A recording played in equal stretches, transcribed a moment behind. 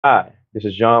Hi, this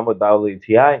is John with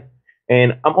WTI,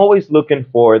 and I'm always looking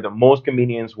for the most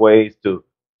convenient ways to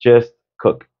just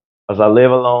cook. As I live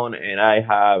alone, and I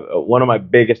have one of my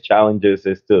biggest challenges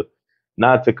is to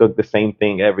not to cook the same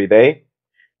thing every day.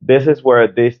 This is where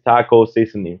this taco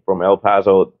seasoning from El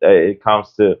Paso it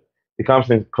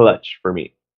comes in clutch for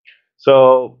me.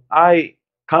 So I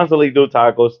constantly do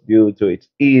tacos due to it's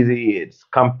easy, it's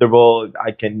comfortable. I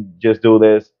can just do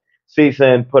this,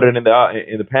 season, put it in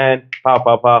the pan, pop,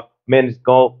 pop, pop, minutes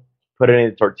go, put it in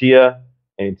the tortilla,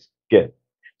 and it's good.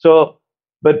 So,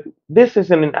 but this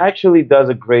isn't it actually does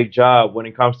a great job when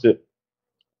it comes to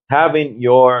having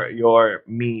your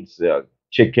meats,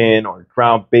 chicken or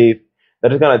ground beef,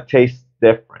 that is gonna taste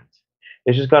different.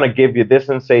 It's just gonna give you this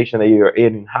sensation that you're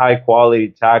eating high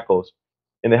quality tacos,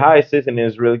 and the high seasoning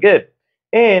is really good,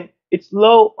 and it's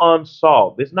low on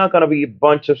salt. It's not gonna be a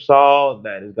bunch of salt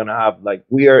that is gonna have like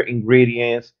weird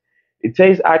ingredients. It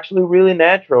tastes actually really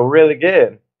natural, really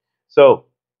good. So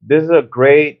this is a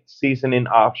great seasoning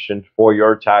option for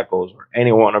your tacos or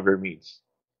any one of your meats.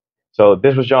 So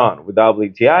this was John with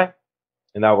WTI,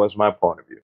 and that was my point of view.